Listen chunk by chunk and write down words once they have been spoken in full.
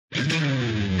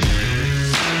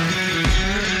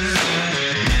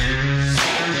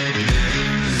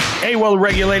A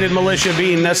well-regulated militia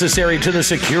being necessary to the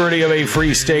security of a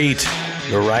free state.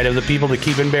 The right of the people to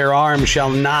keep and bear arms shall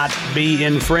not be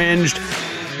infringed.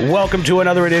 Welcome to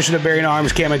another edition of Bearing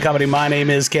Arms, Cam and Company. My name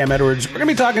is Cam Edwards. We're going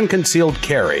to be talking concealed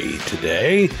carry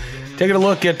today. Taking a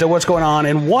look at what's going on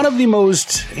in one of the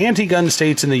most anti-gun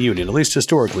states in the Union, at least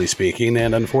historically speaking.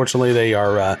 And unfortunately,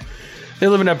 they're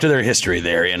living up to their history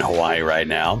there in Hawaii right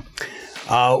now.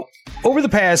 Over the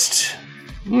past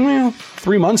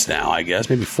 3 months now, I guess,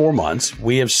 maybe 4 months,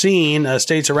 we have seen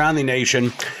states around the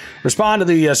nation respond to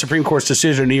the Supreme Court's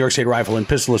decision, New York State Rifle and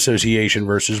Pistol Association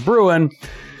versus Bruen,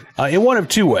 in one of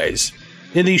two ways.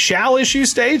 In the shall-issue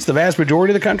states, the vast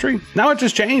majority of the country, now it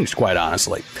just changed, quite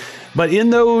honestly. But in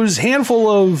those handful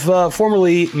of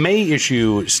formerly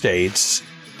may-issue states,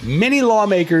 many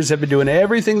lawmakers have been doing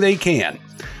everything they can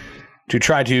to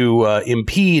try to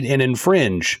impede and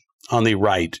infringe on the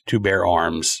right to bear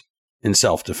arms in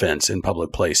self-defense in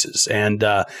public places. And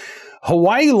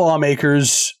Hawaii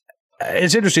lawmakers,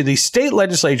 it's interesting, the state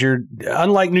legislature,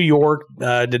 unlike New York,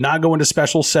 did not go into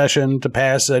special session to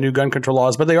pass new gun control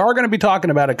laws, but they are going to be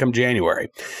talking about it come January.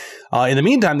 In the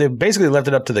meantime, they've basically left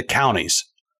it up to the counties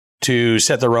to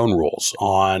set their own rules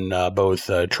on both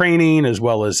training as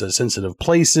well as sensitive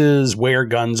places, where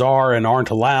guns are and aren't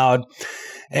allowed.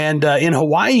 And in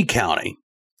Hawaii County,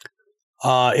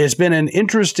 it's been an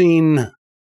interesting,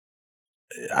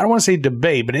 I don't want to say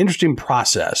debate, but an interesting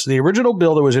process. The original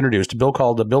bill that was introduced, a bill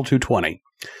called the Bill 220,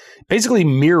 basically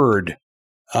mirrored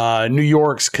New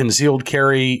York's Concealed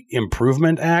Carry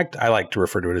Improvement Act. I like to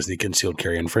refer to it as the Concealed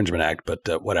Carry Infringement Act,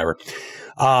 but whatever.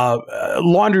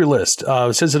 Laundry list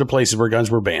of sensitive places where guns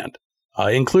were banned,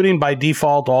 including by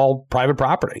default all private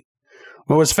property.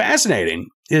 What was fascinating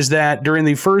is that during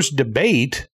the first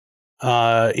debate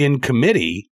in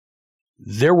committee,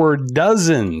 there were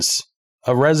dozens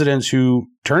of residents who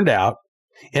turned out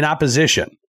in opposition.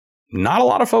 Not a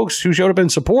lot of folks who showed up in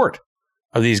support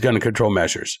of these gun control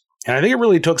measures. And I think it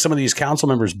really took some of these council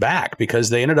members back because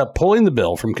they ended up pulling the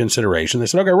bill from consideration. They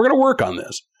said, okay, we're going to work on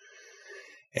this.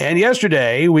 And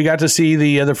yesterday, we got to see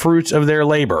the fruits of their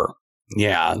labor.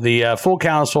 Yeah, the full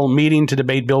council meeting to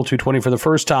debate Bill 220 for the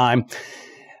first time.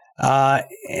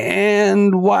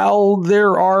 And while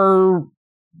there are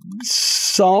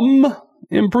some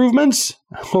improvements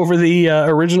over the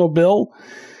original bill,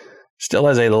 still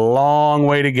has a long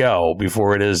way to go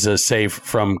before it is safe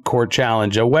from court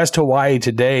challenge. West Hawaii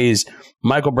Today's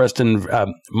Michael Brestovsky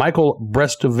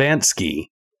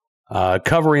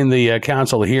covering the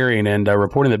council hearing and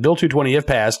reporting that Bill 220, if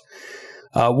passed,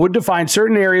 would define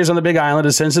certain areas on the Big Island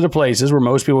as sensitive places where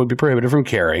most people would be prohibited from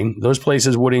carrying. Those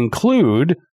places would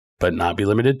include, but not be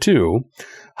limited to,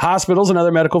 hospitals and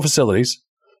other medical facilities,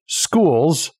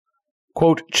 schools,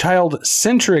 quote,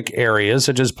 child-centric areas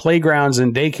such as playgrounds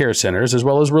and daycare centers, as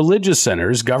well as religious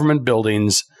centers, government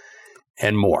buildings,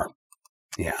 and more.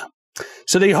 Yeah.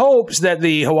 So the hopes that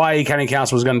the Hawaii County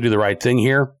Council was going to do the right thing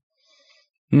here,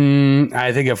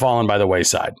 I think have fallen by the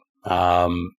wayside.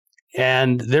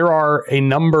 And there are a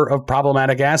number of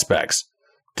problematic aspects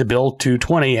to Bill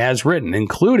 220 as written,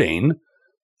 including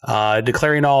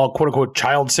declaring all, quote-unquote,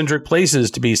 child-centric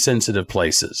places to be sensitive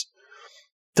places.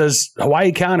 Does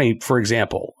Hawaii County, for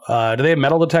example, do they have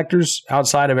metal detectors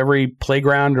outside of every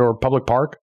playground or public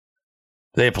park?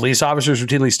 Do they have police officers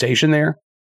routinely stationed there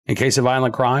in case of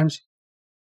violent crimes?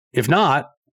 If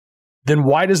not, then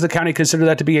why does the county consider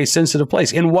that to be a sensitive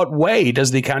place? In what way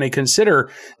does the county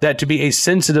consider that to be a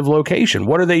sensitive location?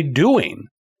 What are they doing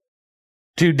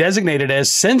to designate it as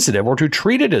sensitive or to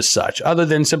treat it as such, other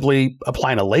than simply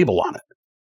applying a label on it?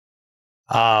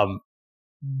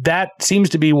 That seems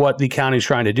to be what the county is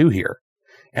trying to do here.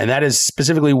 And that is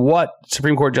specifically what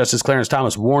Supreme Court Justice Clarence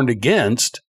Thomas warned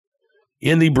against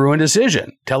in the Bruen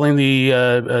decision, telling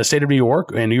the state of New York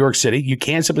and New York City, you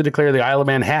can't simply declare the Isle of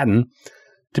Manhattan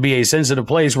to be a sensitive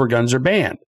place where guns are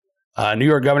banned. New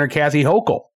York Governor Kathy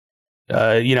Hochul,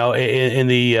 in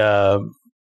the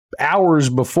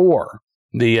hours before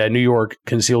the New York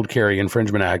Concealed Carry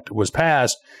Infringement Act was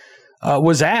passed,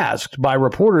 was asked by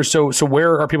reporters, so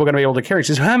where are people going to be able to carry?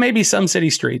 She says, maybe some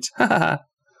city streets. Okay,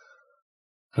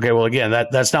 well, again,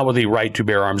 that's not what the right to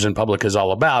bear arms in public is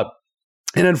all about.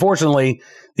 And unfortunately,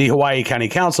 the Hawaii County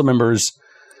Council members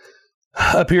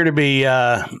appear to be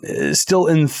still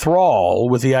in thrall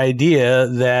with the idea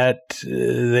that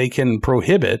they can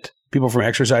prohibit people from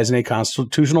exercising a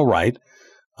constitutional right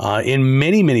in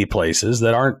many, many places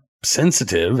that aren't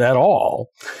sensitive at all.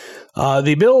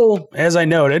 The bill, as I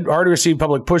noted, already received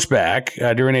public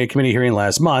pushback during a committee hearing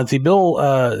last month. The bill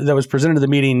that was presented to the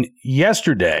meeting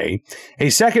yesterday, a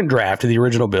second draft of the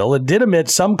original bill, it did omit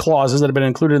some clauses that had been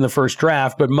included in the first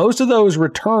draft, but most of those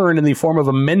returned in the form of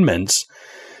amendments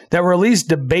that were at least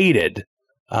debated.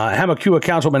 Hamakua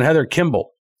Councilman Heather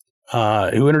Kimball,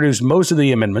 who introduced most of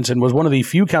the amendments and was one of the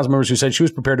few council members who said she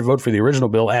was prepared to vote for the original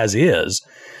bill as is,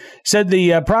 said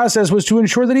the process was to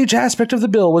ensure that each aspect of the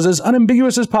bill was as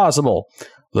unambiguous as possible,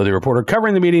 though the reporter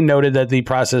covering the meeting noted that the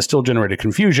process still generated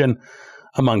confusion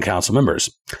among council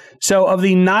members. So of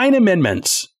the 9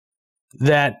 amendments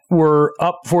that were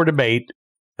up for debate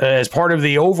as part of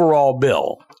the overall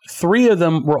bill, 3 of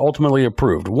them were ultimately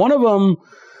approved. One of them,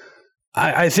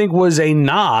 I think, was a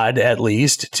nod, at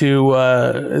least, to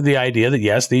the idea that,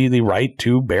 yes, the right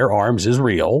to bear arms is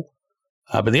real.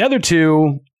 But the other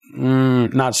 2,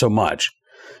 not so much.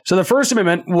 So the First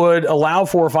Amendment would allow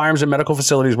for firearms in medical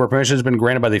facilities where permission has been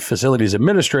granted by the facility's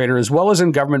administrator, as well as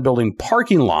in government building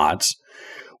parking lots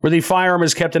where the firearm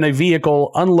is kept in a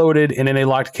vehicle, unloaded and in a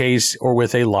locked case or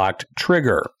with a locked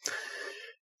trigger.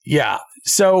 Yeah,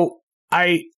 so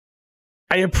I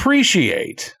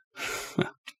appreciate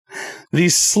the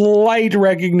slight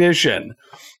recognition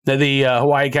that the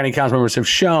Hawaii County Council members have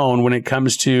shown when it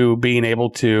comes to being able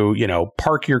to,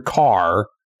 park your car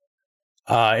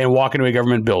and walk into a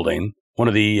government building, one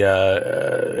of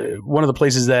the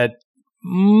places that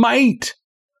might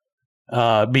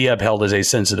be upheld as a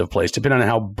sensitive place, depending on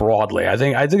how broadly. I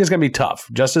think it's going to be tough.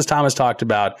 Justice Thomas talked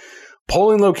about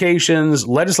polling locations,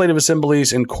 legislative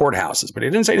assemblies, and courthouses, but he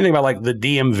didn't say anything about like the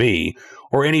DMV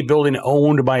or any building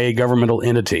owned by a governmental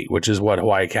entity, which is what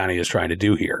Hawaii County is trying to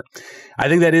do here. I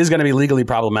think that is going to be legally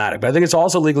problematic, but I think it's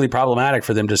also legally problematic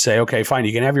for them to say, okay, fine,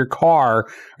 you can have your car or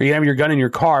you can have your gun in your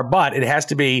car, but it has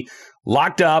to be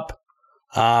locked up,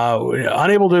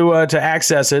 unable to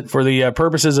access it for the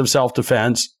purposes of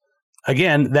self-defense.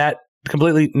 Again, that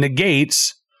completely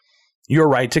negates your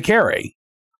right to carry.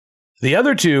 The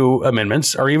other 2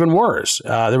 amendments are even worse.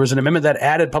 There was an amendment that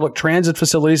added public transit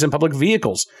facilities and public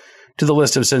vehicles to the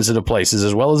list of sensitive places,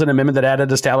 as well as an amendment that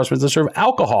added establishments that serve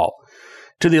alcohol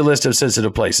to the list of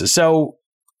sensitive places. So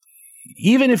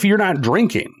even if you're not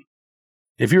drinking,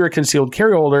 if you're a concealed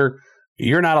carry holder,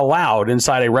 you're not allowed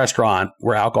inside a restaurant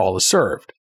where alcohol is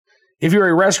served. If you're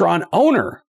a restaurant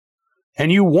owner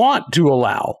and you want to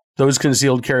allow those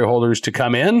concealed carry holders to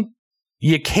come in,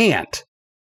 you can't.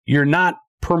 You're not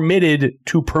permitted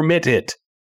to permit it,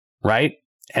 right?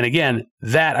 And again,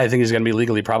 that I think is going to be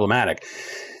legally problematic.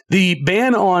 The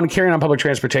ban on carrying on public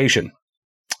transportation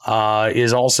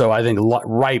is also, I think,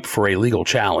 ripe for a legal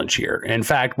challenge here. In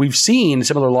fact, we've seen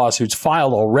similar lawsuits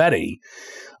filed already.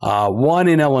 One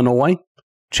in Illinois,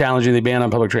 challenging the ban on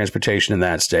public transportation in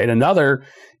that state. Another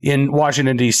in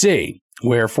Washington, D.C.,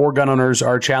 where 4 gun owners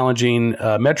are challenging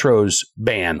Metro's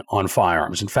ban on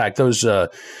firearms. In fact, those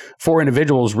 4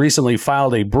 individuals recently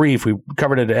filed a brief, we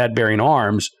covered it at Bearing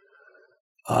Arms,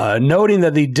 noting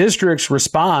that the district's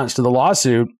response to the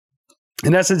lawsuit,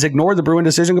 in essence, ignored the Bruen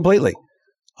decision completely,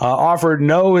 offered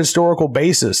no historical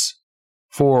basis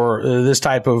for this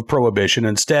type of prohibition.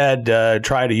 Instead,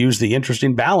 try to use the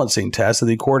interesting balancing test that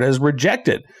the court has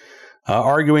rejected,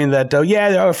 arguing that,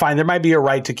 fine, there might be a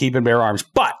right to keep and bear arms,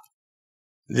 but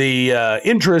the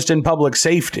interest in public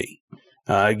safety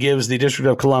gives the District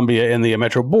of Columbia and the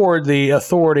Metro Board the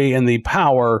authority and the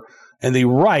power and the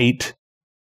right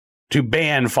to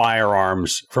ban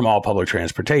firearms from all public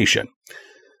transportation.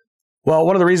 Well,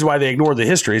 one of the reasons why they ignored the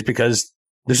history is because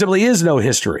there simply is no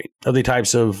history of the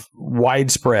types of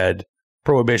widespread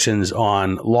prohibitions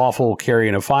on lawful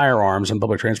carrying of firearms in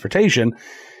public transportation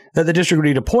that the district would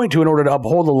need to point to in order to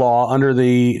uphold the law under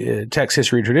the text,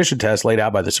 history, and tradition test laid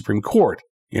out by the Supreme Court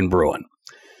in Bruen.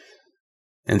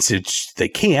 And since they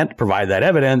can't provide that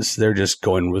evidence, they're just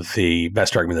going with the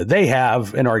best argument that they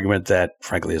have, an argument that,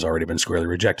 frankly, has already been squarely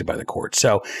rejected by the court.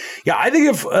 So, yeah, I think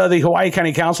if the Hawaii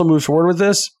County Council moves forward with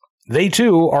this, they,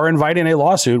 too, are inviting a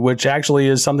lawsuit, which actually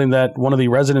is something that one of the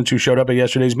residents who showed up at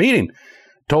yesterday's meeting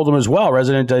told them as well.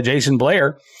 Resident Jason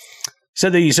Blair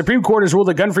said the Supreme Court has ruled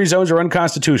that gun-free zones are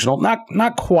unconstitutional.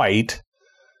 Not quite.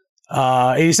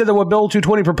 He said that what Bill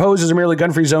 220 proposes are merely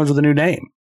gun-free zones with a new name.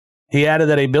 He added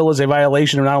that a bill is a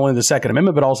violation of not only the Second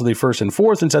Amendment, but also the First and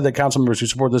Fourth, and said that council members who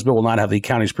support this bill will not have the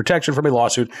county's protection from a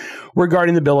lawsuit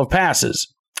regarding the bill of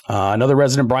passes. Another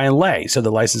resident, Brian Lay, said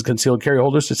that licensed concealed carry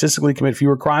holders statistically commit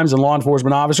fewer crimes than law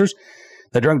enforcement officers,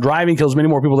 that drunk driving kills many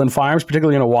more people than firearms,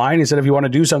 particularly in Hawaii. And he said if you want to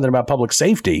do something about public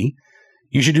safety,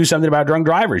 you should do something about drunk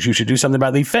drivers. You should do something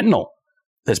about the fentanyl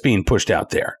that's being pushed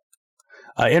out there.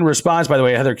 In response, by the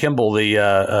way, Heather Kimball,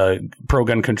 the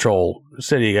pro-gun control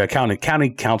county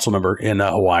council member in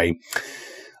Hawaii,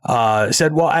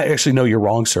 said, well, I actually know you're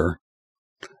wrong, sir.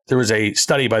 There was a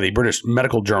study by the British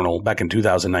Medical Journal back in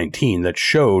 2019 that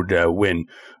showed when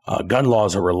gun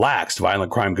laws are relaxed,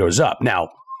 violent crime goes up. Now,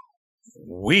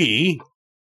 we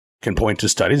can point to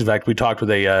studies. In fact, we talked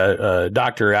with a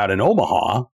doctor out in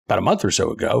Omaha about a month or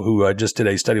so ago who just did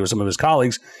a study with some of his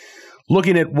colleagues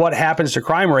looking at what happens to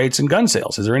crime rates and gun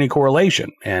sales. Is there any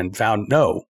correlation? And found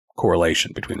no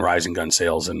correlation between rising gun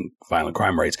sales and violent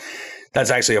crime rates.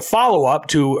 That's actually a follow-up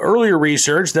to earlier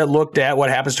research that looked at what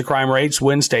happens to crime rates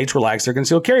when states relax their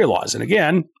concealed carry laws. And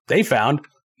again, they found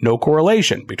no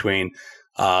correlation between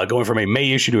going from a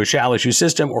may issue to a shall issue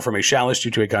system or from a shall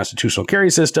issue to a constitutional carry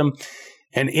system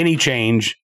and any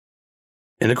change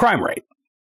in the crime rate.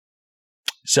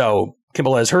 So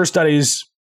Kimball has her studies.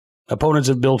 Opponents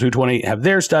of Bill 220 have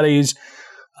their studies.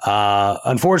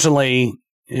 Unfortunately,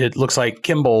 it looks like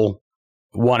Kimball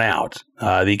won out.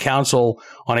 The council,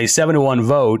 on a 7-1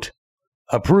 vote,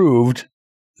 approved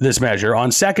this measure.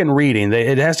 On second reading,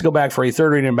 it has to go back for a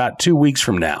third reading about 2 weeks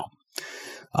from now.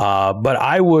 But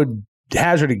I would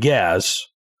hazard a guess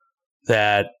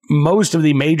that most of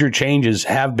the major changes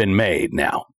have been made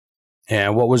now.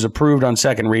 And what was approved on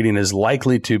second reading is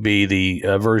likely to be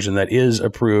the version that is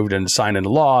approved and signed into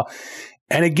law.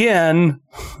 And again,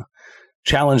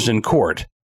 challenged in court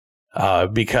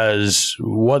because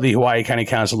what the Hawaii County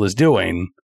Council is doing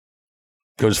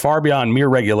goes far beyond mere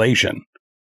regulation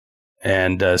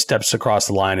and steps across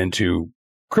the line into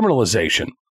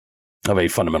criminalization of a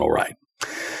fundamental right.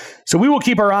 So we will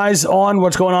keep our eyes on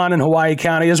what's going on in Hawaii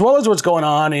County, as well as what's going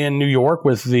on in New York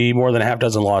with the more than a half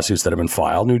dozen lawsuits that have been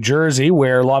filed. New Jersey,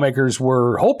 where lawmakers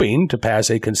were hoping to pass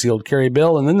a concealed carry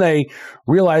bill, and then they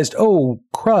realized, oh,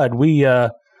 crud, we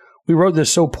wrote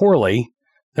this so poorly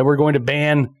that we're going to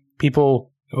ban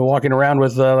people walking around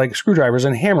with like screwdrivers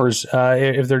and hammers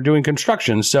if they're doing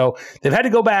construction. So they've had to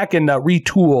go back and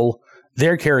retool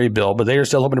their carry bill, but they are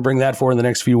still hoping to bring that forward in the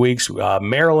next few weeks.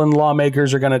 Maryland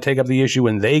lawmakers are going to take up the issue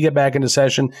when they get back into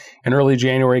session in early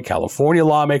January. California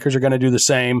lawmakers are going to do the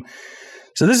same.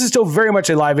 So this is still very much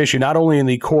a live issue, not only in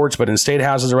the courts, but in state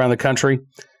houses around the country.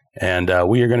 And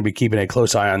we are going to be keeping a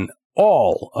close eye on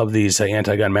all of these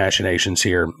anti-gun machinations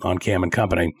here on Cam and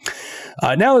Company.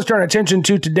 Now let's turn our attention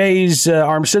to today's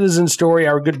armed citizen story,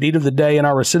 our good deed of the day, and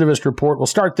our recidivist report. We'll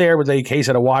start there with a case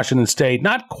out of Washington State.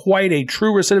 Not quite a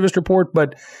true recidivist report,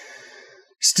 but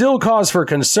still cause for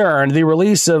concern. The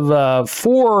release of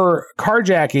 4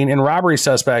 carjacking and robbery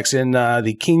suspects in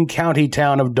the King County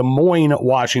town of Des Moines,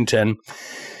 Washington,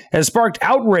 has sparked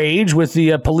outrage with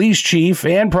the police chief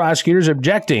and prosecutors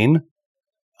objecting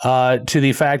to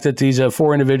the fact that these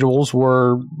 4 individuals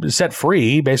were set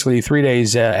free basically 3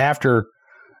 days after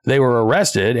they were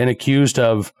arrested and accused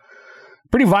of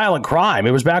pretty violent crime.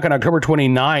 It was back on October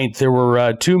 29th. There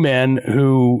were 2 men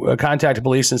who contacted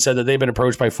police and said that they'd been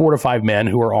approached by 4 to 5 men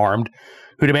who were armed,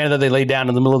 who demanded that they lay down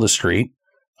in the middle of the street.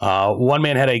 One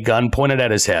man had a gun pointed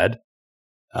at his head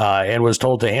and was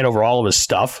told to hand over all of his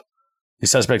stuff. The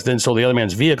suspects then stole the other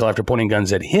man's vehicle after pointing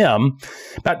guns at him.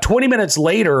 About 20 minutes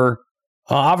later,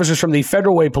 officers from the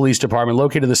Federal Way Police Department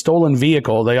located the stolen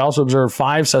vehicle. They also observed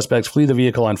 5 suspects flee the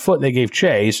vehicle on foot, and they gave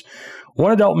chase.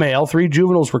 1 adult male, 3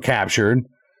 juveniles were captured,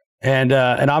 and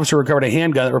an officer recovered a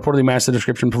handgun that reportedly matched the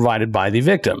description provided by the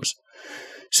victims.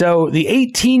 So the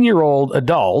 18-year-old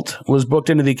adult was booked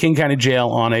into the King County Jail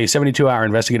on a 72-hour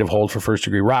investigative hold for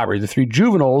first-degree robbery. The 3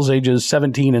 juveniles, ages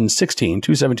 17 and 16,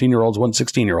 2 17-year-olds, 1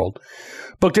 16-year-old,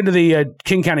 booked into the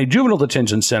King County Juvenile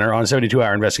Detention Center on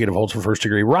 72-hour investigative holds for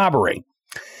first-degree robbery.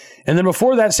 And then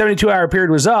before that 72-hour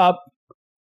period was up,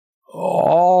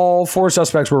 all 4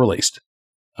 suspects were released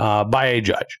by a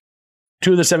judge.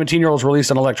 2 of the 17-year-olds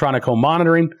released on electronic home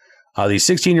monitoring. The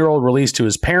 16-year-old released to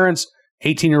his parents.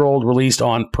 18-year-old released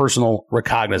on personal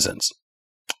recognizance.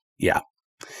 Yeah.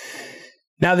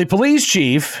 Now, the police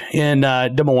chief in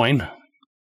Des Moines,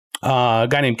 a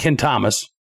guy named Ken Thomas,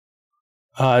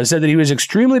 said that he was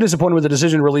extremely disappointed with the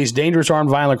decision to release dangerous armed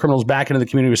violent criminals back into the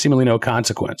community with seemingly no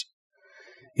consequence.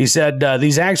 He said,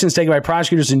 these actions taken by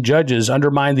prosecutors and judges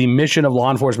undermine the mission of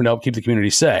law enforcement to help keep the community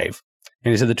safe.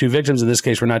 And he said the 2 victims in this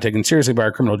case were not taken seriously by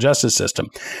our criminal justice system.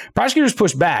 Prosecutors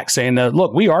pushed back, saying,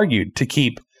 look, we argued to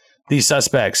keep these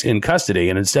suspects in custody,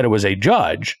 and instead it was a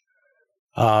judge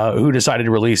who decided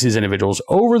to release these individuals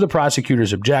over the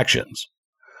prosecutor's objections.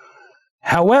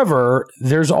 However,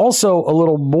 there's also a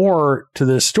little more to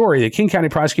this story. The King County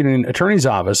Prosecuting Attorney's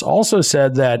Office also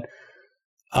said that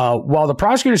while the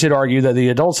prosecutors had argued that the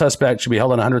adult suspect should be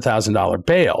held on a $100,000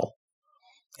 bail,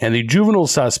 and the juvenile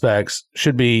suspects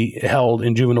should be held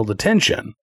in juvenile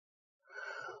detention.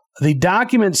 The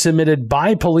documents submitted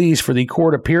by police for the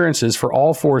court appearances for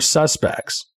all 4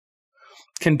 suspects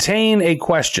contain a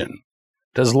question.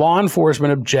 Does law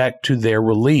enforcement object to their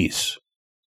release?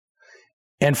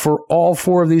 And for all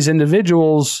 4 of these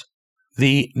individuals,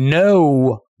 the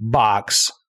no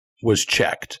box was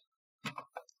checked.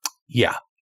 Yeah.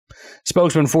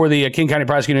 Spokesman for the King County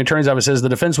Prosecuting Attorney's Office says the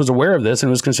defense was aware of this and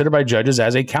was considered by judges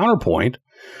as a counterpoint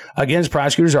against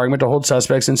prosecutors' argument to hold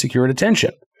suspects in secure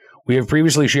detention. We have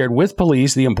previously shared with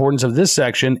police the importance of this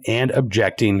section and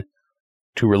objecting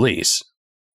to release.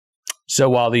 So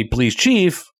while the police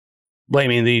chief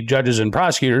blaming the judges and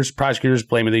prosecutors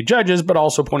blaming the judges, but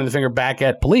also pointing the finger back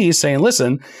at police saying,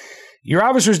 listen, your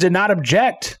officers did not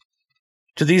object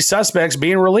to these suspects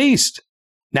being released.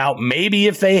 Now, maybe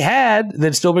if they had,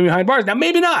 they'd still be behind bars. Now,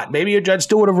 maybe not. Maybe a judge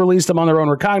still would have released them on their own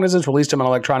recognizance, released them on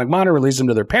electronic monitor, released them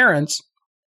to their parents.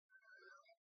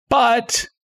 But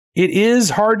it is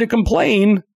hard to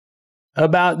complain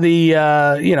about the,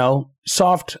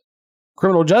 soft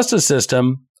criminal justice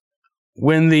system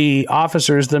when the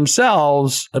officers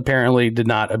themselves apparently did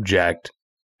not object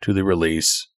to the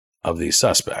release of these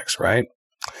suspects, right?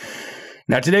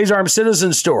 Now, today's armed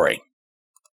citizen story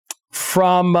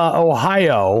from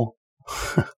Ohio.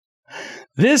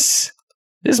 This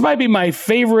might be my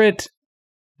favorite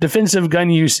defensive gun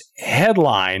use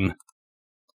headline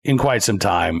in quite some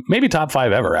time. Maybe top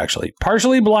 5 ever, actually.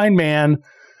 Partially blind man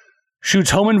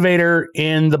shoots home invader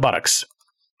in the buttocks.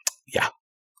 Yeah.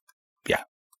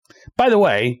 By the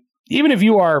way, even if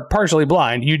you are partially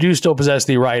blind, you do still possess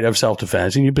the right of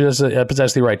self-defense, and you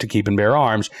possess the right to keep and bear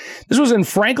arms. This was in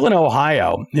Franklin,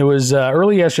 Ohio. It was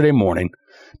early yesterday morning.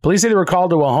 Police say they were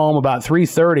called to a home about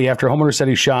 3:30 after a homeowner said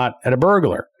he shot at a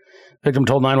burglar. Victim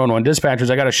told 911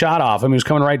 dispatchers, I got a shot off him. He was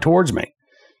coming right towards me.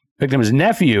 Victim's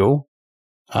nephew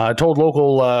told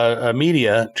local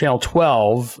media, Channel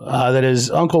 12, that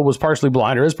his uncle was partially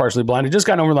blind or is partially blind. He just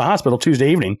got home from the hospital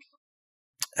Tuesday evening.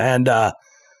 And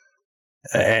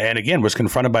again, was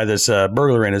confronted by this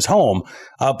burglar in his home.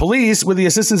 Police, with the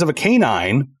assistance of a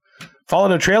canine,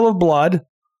 followed a trail of blood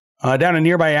down a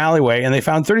nearby alleyway, and they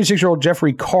found 36-year-old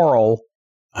Jeffrey Carl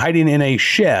hiding in a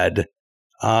shed.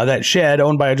 That shed,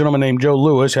 owned by a gentleman named Joe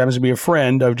Lewis, happens to be a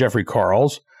friend of Jeffrey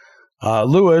Carl's.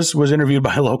 Lewis was interviewed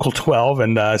by Local 12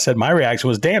 and said, my reaction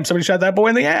was, damn, somebody shot that boy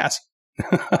in the ass.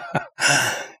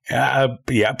 Yeah,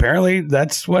 apparently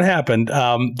that's what happened.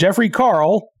 Jeffrey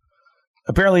Carl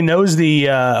apparently knows the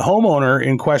homeowner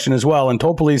in question as well and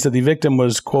told police that the victim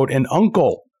was, quote, an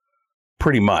uncle,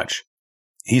 pretty much.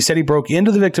 He said he broke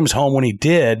into the victim's home when he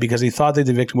did because he thought that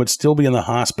the victim would still be in the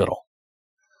hospital.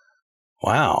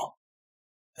 Wow.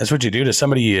 That's what you do to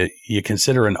somebody you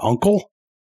consider an uncle?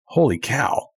 Holy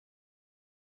cow.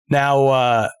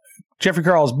 Now, Jeffrey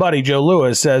Carl's buddy, Joe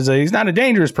Lewis, says he's not a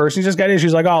dangerous person. He's just got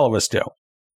issues like all of us do.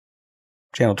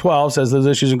 Channel 12 says those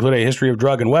issues include a history of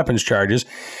drug and weapons charges.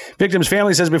 Victim's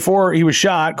family says before he was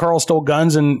shot, Carl stole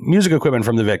guns and music equipment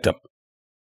from the victim.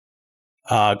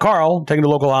 Carl, taken to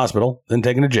local hospital, then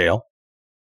taken to jail.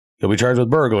 He'll be charged with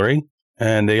burglary,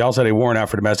 and they also had a warrant out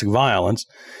for domestic violence.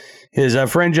 His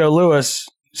friend Joe Lewis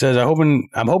says,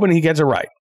 I'm hoping he gets it right.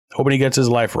 Hoping he gets his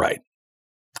life right.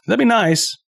 That'd be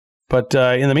nice. But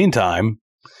in the meantime,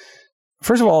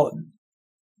 first of all,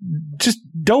 just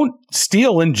don't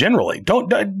steal in generally.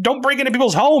 Don't break into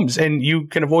people's homes, and you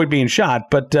can avoid being shot.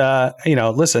 But,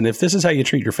 listen, if this is how you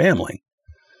treat your family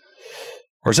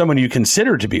or someone you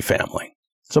consider to be family,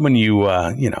 someone you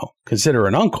consider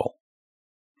an uncle,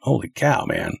 holy cow,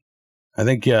 man. I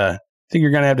think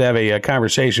you're going to have a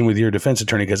conversation with your defense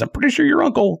attorney because I'm pretty sure your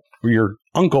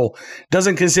uncle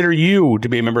doesn't consider you to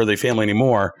be a member of the family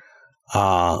anymore.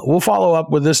 We'll follow up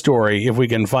with this story if we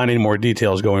can find any more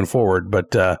details going forward.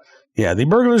 But, the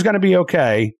burglar's going to be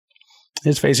okay.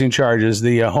 He's facing charges.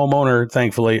 The homeowner,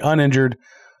 thankfully, uninjured,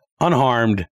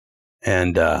 unharmed,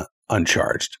 and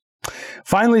uncharged.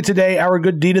 Finally today, our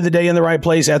good deed of the day in the right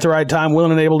place at the right time,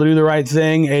 willing and able to do the right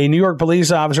thing. A New York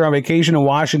police officer on vacation in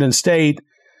Washington State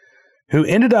who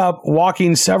ended up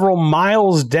walking several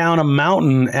miles down a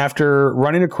mountain after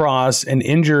running across an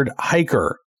injured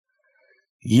hiker.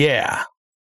 Yeah.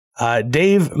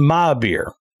 Dave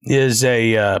Mahabir is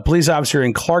a police officer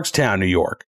in Clarkstown, New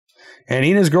York. And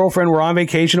he and his girlfriend were on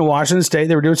vacation in Washington State.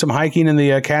 They were doing some hiking in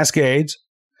the Cascades.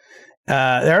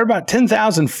 They're about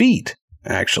 10,000 feet,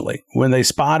 actually, when they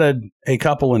spotted a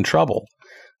couple in trouble.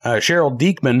 Cheryl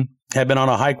Diekman had been on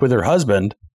a hike with her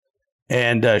husband,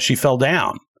 and she fell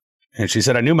down. And she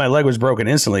said, I knew my leg was broken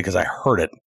instantly because I heard it,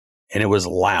 and it was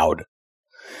loud.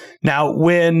 Now,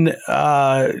 when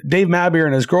Dave Mabir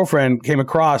and his girlfriend came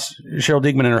across Cheryl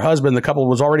Diekman and her husband, the couple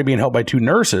was already being helped by two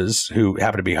nurses who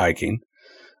happened to be hiking.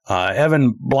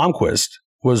 Evan Blomquist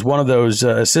was one of those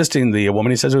assisting the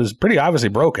woman. He says it was pretty obviously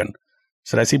broken. He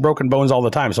said, I see broken bones all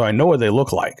the time, so I know what they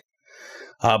look like.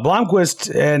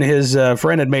 Blomquist and his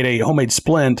friend had made a homemade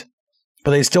splint,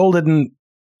 but they still didn't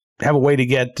have a way to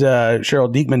get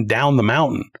Cheryl Diekman down the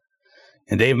mountain.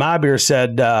 And Dave Mabir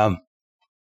said,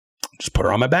 just put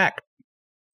her on my back.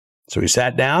 So he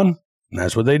sat down, and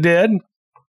that's what they did.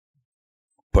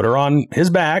 Put her on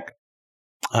his back.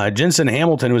 Jensen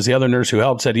Hamilton, who was the other nurse who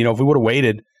helped, said, if we would have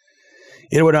waited,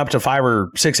 it would have been up to 5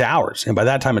 or 6 hours. And by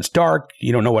that time, it's dark.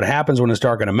 You don't know what happens when it's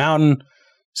dark on a mountain.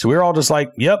 So we were all just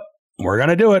like, yep, we're going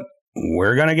to do it.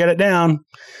 We're going to get it down.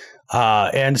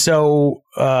 And so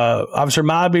Officer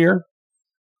Mabir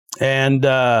and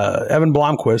Evan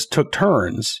Blomquist took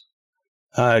turns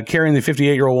carrying the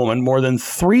 58-year-old woman more than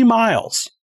 3 miles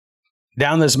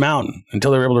down this mountain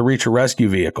until they were able to reach a rescue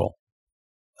vehicle.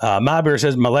 Mabir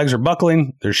says, my legs are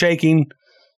buckling, they're shaking,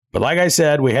 but like I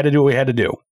said, we had to do what we had to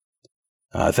do.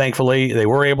 Thankfully, they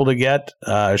were able to get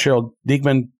Cheryl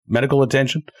Diekman medical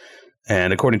attention.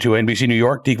 And according to NBC New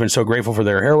York, Diekman's so grateful for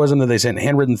their heroism that they sent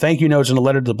handwritten thank you notes and a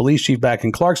letter to the police chief back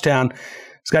in Clarkstown.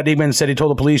 Scott Diekman said he told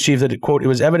the police chief that, quote, it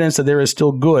was evidence that there is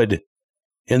still good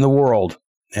in the world.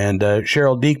 And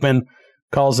Cheryl Diekman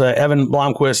calls Evan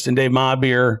Blomquist and Dave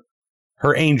Mabir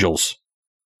her angels.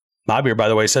 Mabir, by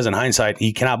the way, says in hindsight,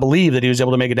 he cannot believe that he was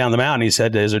able to make it down the mountain. He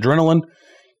said his adrenaline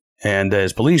and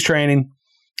his police training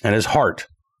and his heart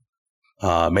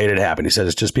made it happen. He said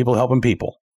it's just people helping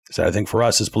people. He said, I think for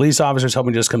us as police officers,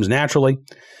 helping just comes naturally.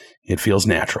 It feels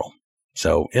natural.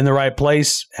 So in the right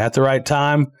place, at the right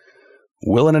time,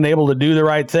 willing and able to do the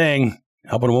right thing,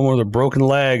 helping a woman with a broken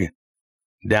leg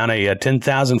down a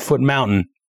 10,000-foot mountain.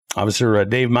 Officer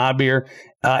Dave Mabir,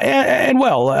 Evan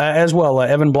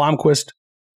Blomquist,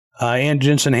 and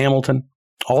Jensen Hamilton,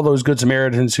 all those good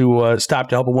Samaritans who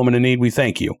stopped to help a woman in need, we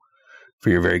thank you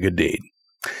for your very good deed.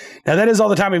 Now, that is all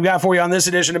the time we've got for you on this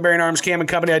edition of Bearing Arms Cam and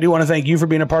Company. I do want to thank you for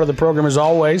being a part of the program as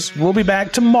always. We'll be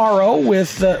back tomorrow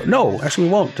with, we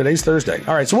won't. Today's Thursday.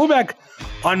 All right, so we'll be back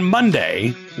on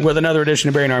Monday with another edition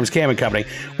of Bearing Arms Cam and Company.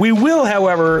 We will,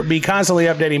 however, be constantly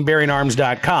updating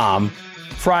BearingArms.com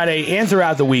Friday and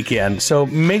throughout the weekend. So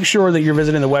make sure that you're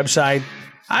visiting the website.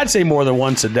 I'd say more than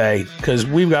once a day because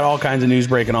we've got all kinds of news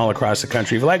breaking all across the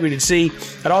country. If you'd like me to see,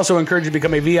 I'd also encourage you to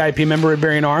become a VIP member at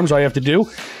Bearing Arms. All you have to do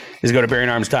is go to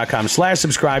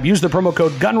BearingArms.com/subscribe. Use the promo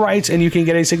code GUNRIGHTS, and you can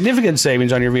get a significant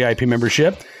savings on your VIP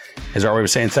membership. As our way of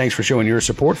saying thanks for showing your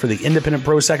support for the independent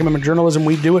pro-Second Amendment journalism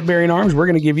we do at Bearing Arms. We're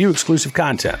going to give you exclusive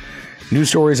content, news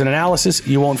stories, and analysis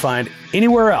you won't find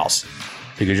anywhere else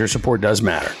because your support does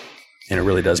matter, and it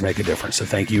really does make a difference. So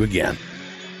thank you again.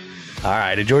 All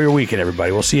right, enjoy your weekend,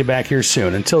 everybody. We'll see you back here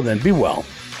soon. Until then, be well,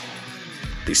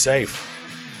 be safe,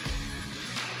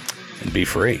 and be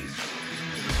free.